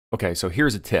Okay, so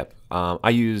here's a tip. I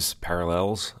use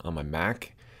Parallels on my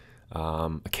Mac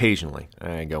occasionally.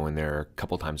 I go in there a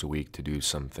couple times a week to do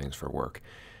some things for work,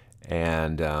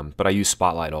 and but I use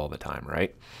Spotlight all the time,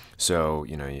 right? So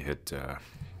you hit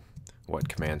what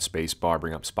Command Spacebar,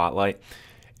 bring up Spotlight,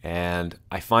 and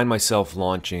I find myself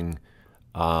launching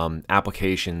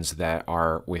applications that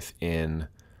are within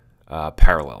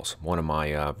Parallels, one of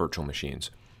my virtual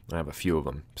machines. I have a few of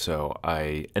them. So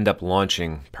I end up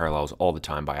launching Parallels all the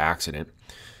time by accident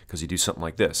because you do something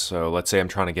like this. So let's say I'm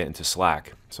trying to get into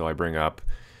Slack. So I bring up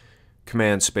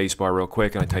Command Spacebar real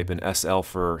quick and I type in SL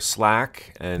for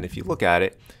Slack. And if you look at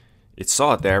it, it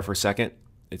saw it there for a second.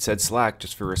 It said Slack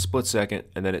just for a split second,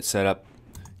 and then it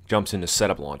jumps into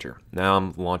Setup Launcher. Now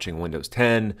I'm launching Windows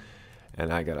 10,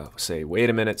 and I gotta say, wait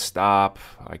a minute, stop.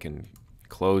 I can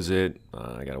close it.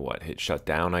 I gotta hit shut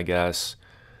down, I guess.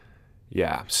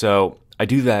 Yeah, so I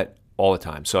do that all the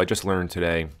time. So I just learned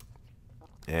today,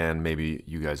 and maybe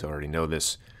you guys already know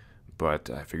this, but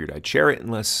I figured I'd share it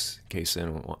in case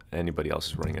anybody else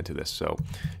is running into this. So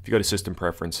if you go to System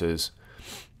Preferences,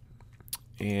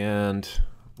 and,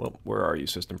 well, where are you,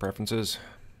 System Preferences?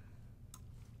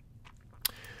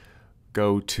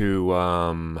 Go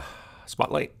to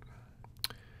Spotlight,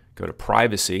 go to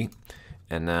Privacy,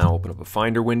 and now open up a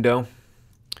Finder window.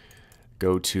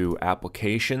 Go to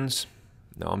Applications.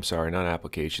 No, I'm sorry, not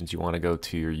Applications. You want to go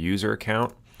to your user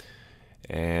account,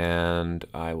 and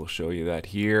I will show you that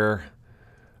here.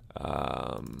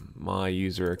 My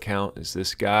user account is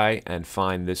this guy, and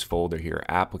find this folder here,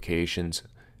 Applications,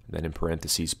 and then in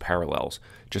parentheses, Parallels.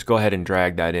 Just go ahead and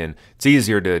drag that in. It's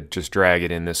easier to just drag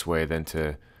it in this way than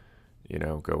to,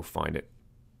 go find it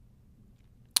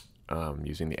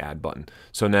using the add button.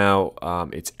 So now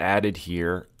it's added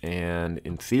here, and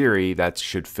in theory that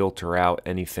should filter out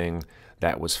anything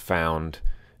that was found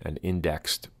and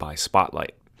indexed by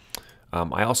Spotlight.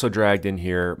 I also dragged in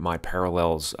here my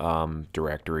Parallels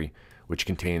directory, which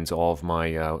contains all of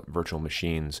my virtual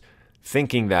machines,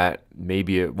 thinking that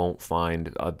maybe it won't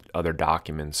find other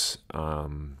documents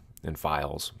and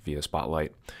files via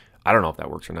Spotlight. I don't know if that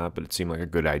works or not, but it seemed like a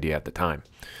good idea at the time.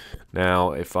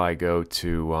 Now, if I go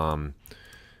to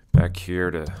back here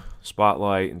to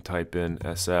Spotlight and type in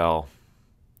SL,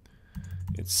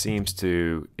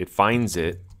 it finds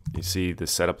it. You see the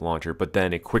setup launcher, but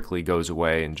then it quickly goes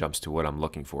away and jumps to what I'm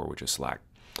looking for, which is Slack.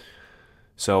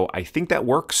 So I think that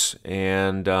works,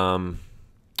 and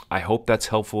I hope that's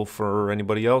helpful for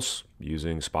anybody else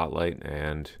using Spotlight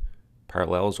and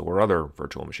Parallels or other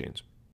virtual machines.